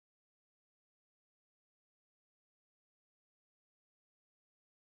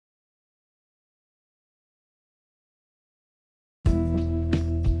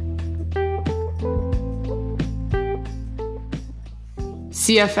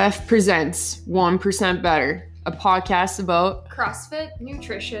CFF presents 1% Better, a podcast about CrossFit,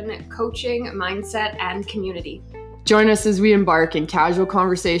 nutrition, coaching, mindset, and community. Join us as we embark in casual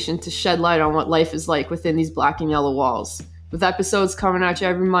conversation to shed light on what life is like within these black and yellow walls. With episodes coming at you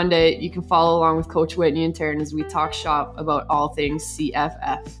every Monday, you can follow along with Coach Whitney and Taryn as we talk shop about all things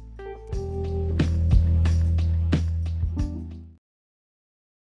CFF.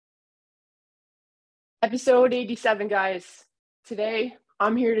 Episode 87, guys. Today,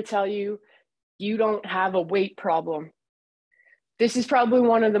 I'm here to tell you, you don't have a weight problem. This is probably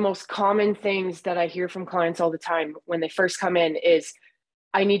one of the most common things that I hear from clients all the time when they first come in is,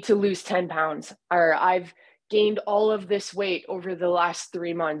 I need to lose 10 pounds, or I've gained all of this weight over the last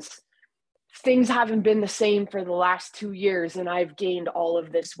 3 months. Things haven't been the same for the last 2 years, and I've gained all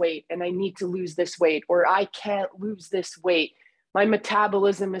of this weight, and I need to lose this weight, or I can't lose this weight. My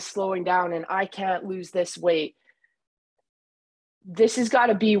metabolism is slowing down, and I can't lose this weight. This has got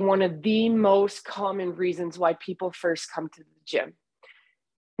to be one of the most common reasons why people first come to the gym.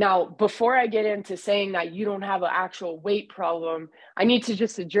 Now, before I get into saying that you don't have an actual weight problem, I need to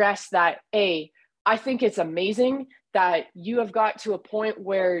just address that, I think it's amazing that you have got to a point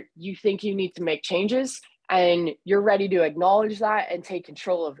where you think you need to make changes and you're ready to acknowledge that and take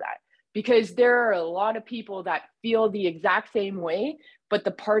control of that. Because there are a lot of people that feel the exact same way, but the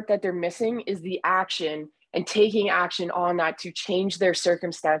part that they're missing is the action and taking action on that to change their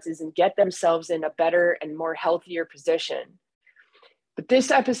circumstances and get themselves in a better and more healthier position. But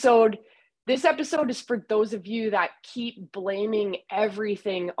this episode is for those of you that keep blaming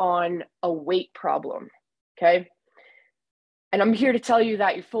everything on a weight problem, okay? And I'm here to tell you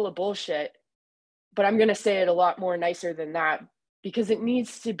that you're full of bullshit, but I'm going to say it a lot more nicer than that because it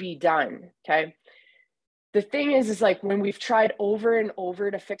needs to be done, okay? The thing is like when we've tried over and over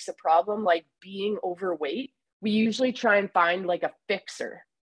to fix a problem, like being overweight, we usually try and find like a fixer,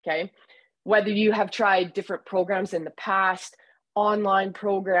 okay? Whether you have tried different programs in the past, online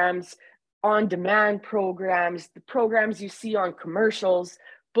programs, on-demand programs, the programs you see on commercials,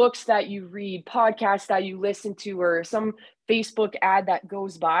 books that you read, podcasts that you listen to, or some Facebook ad that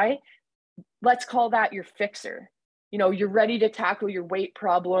goes by, let's call that your fixer. You know, you're ready to tackle your weight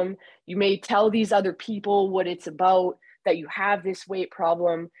problem. You may tell these other people what it's about, that you have this weight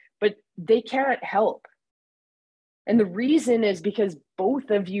problem, but they can't help. And the reason is because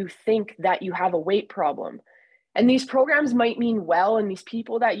both of you think that you have a weight problem. And these programs might mean well, and these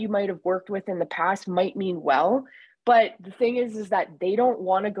people that you might have worked with in the past might mean well, but the thing is that they don't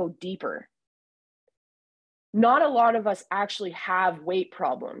want to go deeper. Not a lot of us actually have weight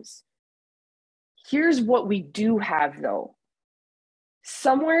problems. Here's what we do have though.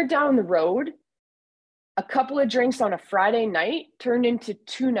 Somewhere down the road, a couple of drinks on a Friday night turned into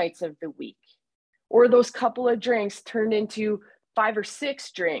 2 nights of the week. Or those couple of drinks turned into 5 or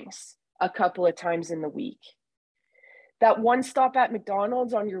 6 drinks a couple of times in the week. That one stop at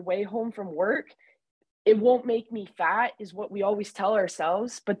McDonald's on your way home from work, it won't make me fat is what we always tell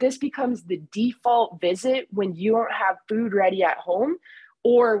ourselves, but this becomes the default visit when you don't have food ready at home,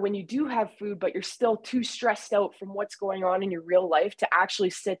 or when you do have food, but you're still too stressed out from what's going on in your real life to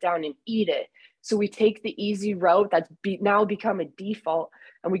actually sit down and eat it. So we take the easy route that's now become a default,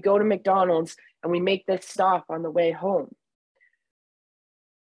 and we go to McDonald's and we make this stop on the way home.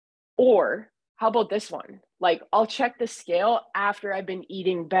 Or how about this one? Like, I'll check the scale after I've been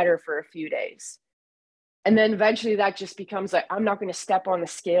eating better for a few days. And then eventually that just becomes like, I'm not going to step on the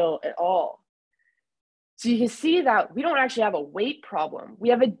scale at all. So you can see that we don't actually have a weight problem. We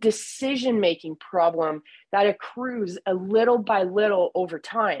have a decision-making problem that accrues a little by little over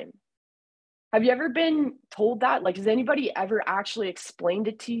time. Have you ever been told that? Like, has anybody ever actually explained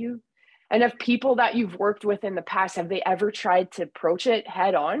it to you? And have people that you've worked with in the past, have they ever tried to approach it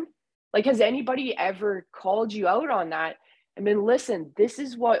head on? Like, has anybody ever called you out on that? I mean, listen, this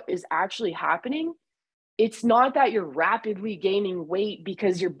is what is actually happening. It's not that you're rapidly gaining weight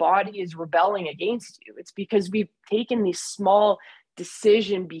because your body is rebelling against you. It's because we've taken these small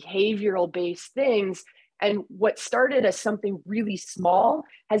decision, behavioral based things, and what started as something really small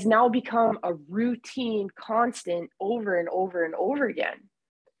has now become a routine, constant over and over and over again.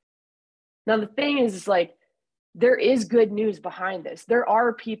 Now, the thing is like, there is good news behind this. There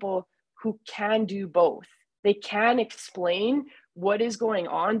are people who can do both. They can explain what is going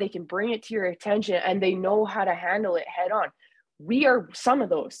on. They can bring it to your attention and they know how to handle it head on. We are some of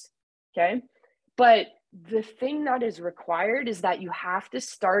those, okay? But the thing that is required is that you have to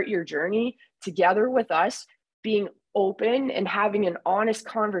start your journey together with us, being open and having an honest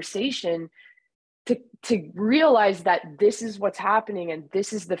conversation to realize that this is what's happening and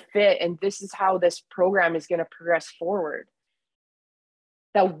this is the fit and this is how this program is going to progress forward.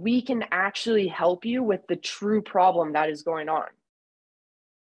 that we can actually help you with the true problem that is going on.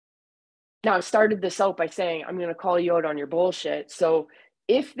 Now, I started this out by saying, I'm going to call you out on your bullshit. So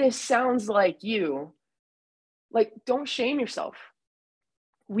if this sounds like you, like, don't shame yourself.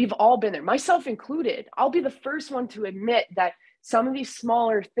 We've all been there, myself included. I'll be the first one to admit that some of these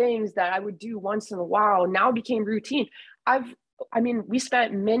smaller things that I would do once in a while now became routine. We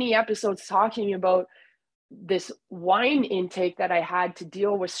spent many episodes talking about this wine intake that I had to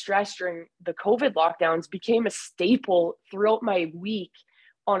deal with stress during the COVID lockdowns became a staple throughout my week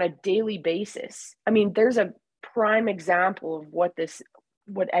on a daily basis. I mean, there's a prime example of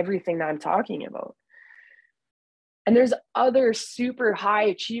what everything that I'm talking about. And there's other super high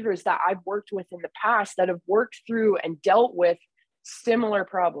achievers that I've worked with in the past that have worked through and dealt with similar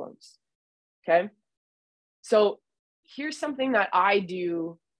problems. Okay. So here's something that I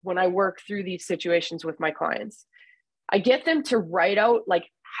do when I work through these situations with my clients. I get them to write out like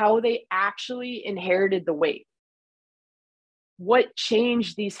how they actually inherited the weight. What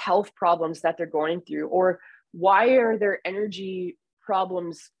changed these health problems that they're going through, or why are their energy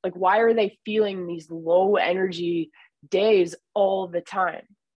problems, like why are they feeling these low energy days all the time?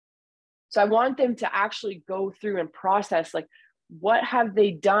 So I want them to actually go through and process, like, what have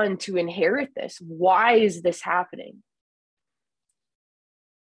they done to inherit this? Why is this happening?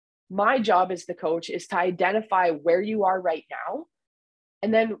 My job as the coach is to identify where you are right now.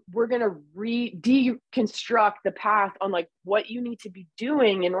 And then we're going to deconstruct the path on like what you need to be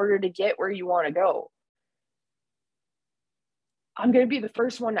doing in order to get where you want to go. I'm going to be the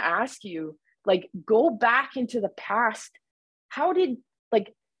first one to ask you, like, go back into the past. How did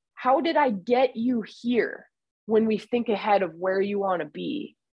I get you here when we think ahead of where you want to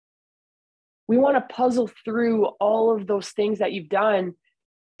be? We want to puzzle through all of those things that you've done,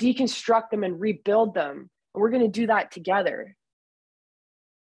 deconstruct them and rebuild them. And we're going to do that together.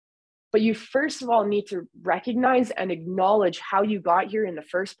 But you first of all need to recognize and acknowledge how you got here in the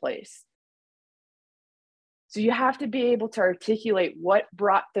first place. So you have to be able to articulate what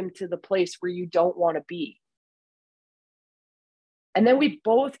brought them to the place where you don't want to be. And then we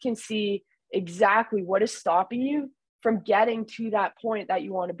both can see exactly what is stopping you from getting to that point that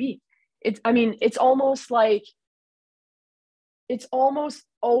you want to be. It's almost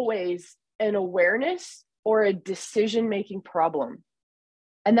always an awareness or a decision-making problem.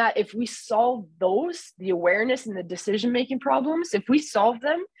 And that if we solve those, the awareness and the decision-making problems, if we solve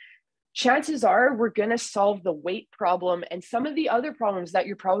them, chances are we're going to solve the weight problem and some of the other problems that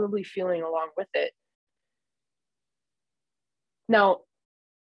you're probably feeling along with it. Now,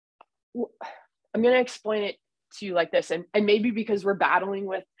 I'm going to explain it to you like this, and maybe because we're battling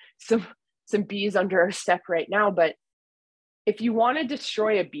with some bees under our step right now, but if you want to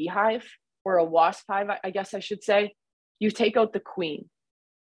destroy a beehive or a wasp hive, I guess I should say, you take out the queen.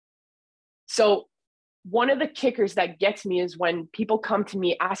 So one of the kickers that gets me is when people come to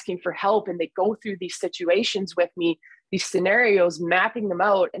me asking for help and they go through these situations with me, these scenarios, mapping them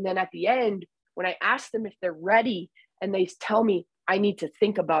out. And then at the end, when I ask them if they're ready and they tell me, I need to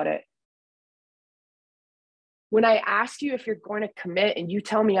think about it. When I ask you if you're going to commit and you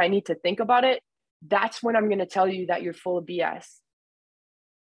tell me I need to think about it, that's when I'm going to tell you that you're full of BS.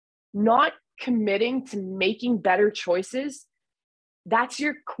 Not committing to making better choices, that's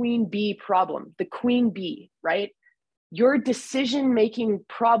your queen bee problem, the queen bee, right? Your decision-making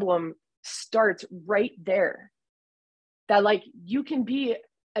problem starts right there. That like you can be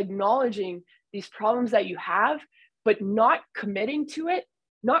acknowledging these problems that you have, but not committing to it,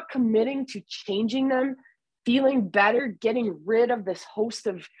 not committing to changing them, feeling better, getting rid of this host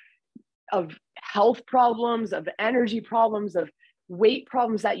of health problems, of energy problems, of weight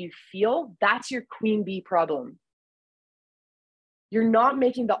problems that you feel. That's your queen bee problem. You're not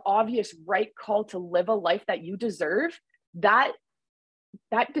making the obvious right call to live a life that you deserve. That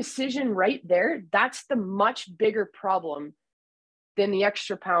decision right there, that's the much bigger problem than the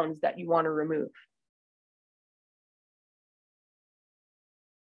extra pounds that you want to remove.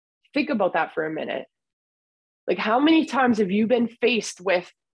 Think about that for a minute. Like, how many times have you been faced with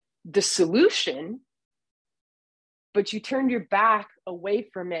the solution, but you turned your back away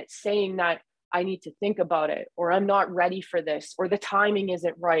from it, saying that I need to think about it, or I'm not ready for this, or the timing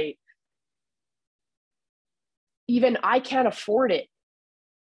isn't right. Even I can't afford it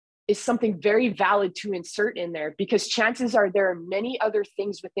is something very valid to insert in there, because chances are there are many other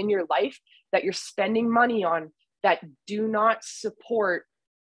things within your life that you're spending money on that do not support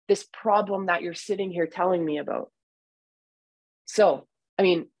this problem that you're sitting here telling me about. So,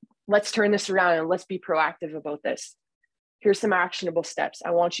 let's turn this around and let's be proactive about this. Here's some actionable steps.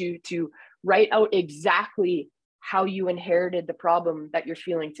 I want you to write out exactly how you inherited the problem that you're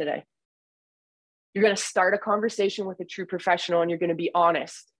feeling today. You're going to start a conversation with a true professional and you're going to be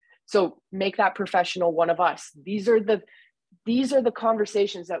honest. So make that professional one of us. These are the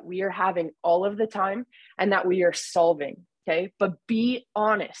conversations that we are having all of the time and that we are solving. Okay. But be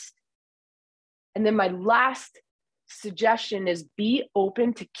honest. And then my last suggestion is be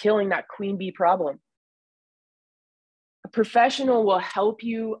open to killing that queen bee problem. A professional will help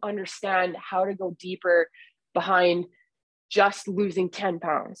you understand how to go deeper behind just losing 10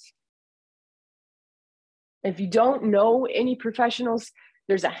 pounds. If you don't know any professionals,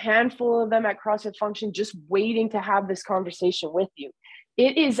 there's a handful of them at CrossFit Function just waiting to have this conversation with you.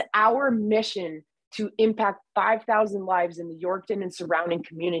 It is our mission to impact 5,000 lives in the Yorkton and surrounding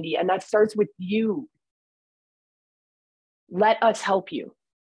community, and that starts with you. Let us help you.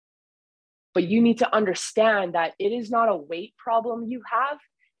 But you need to understand that it is not a weight problem you have.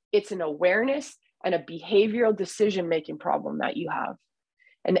 It's an awareness and a behavioral decision-making problem that you have.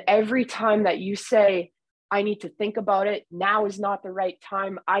 And every time that you say, I need to think about it, now is not the right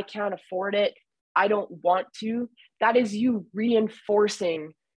time, I can't afford it, I don't want to, that is you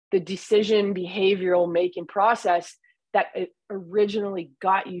reinforcing the decision behavioral making process that originally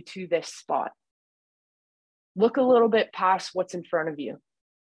got you to this spot. Look a little bit past what's in front of you.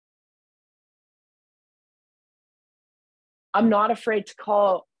 I'm not afraid to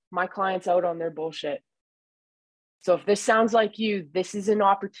call my clients out on their bullshit. So if this sounds like you, this is an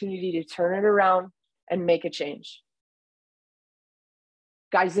opportunity to turn it around and make a change.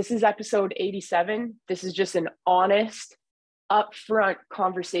 Guys, this is episode 87. This is just an honest, upfront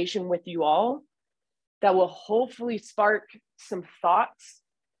conversation with you all that will hopefully spark some thoughts.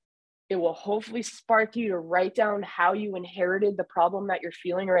 It will hopefully spark you to write down how you inherited the problem that you're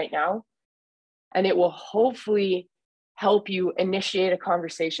feeling right now. And it will hopefully help you initiate a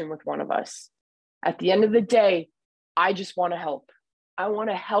conversation with one of us. At the end of the day, I just want to help. I want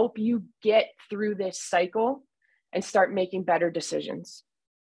to help you get through this cycle and start making better decisions.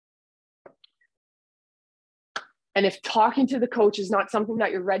 And if talking to the coach is not something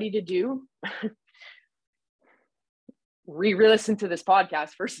that you're ready to do, re-listen to this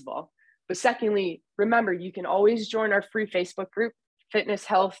podcast, first of all. But secondly, remember, you can always join our free Facebook group, Fitness,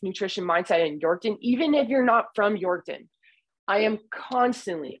 Health, Nutrition, Mindset in Yorkton. Even if you're not from Yorkton, I am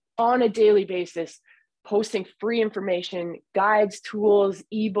constantly, on a daily basis, posting free information, guides, tools,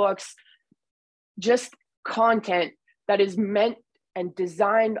 ebooks, just content that is meant and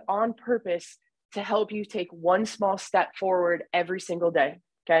designed on purpose to help you take one small step forward every single day,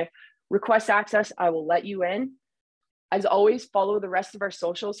 okay? Request access, I will let you in. As always, follow the rest of our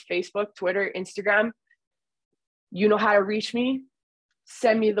socials, Facebook, Twitter, Instagram. You know how to reach me.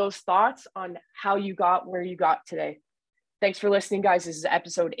 Send me those thoughts on how you got where you got today. Thanks for listening, guys. This is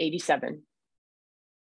episode 87.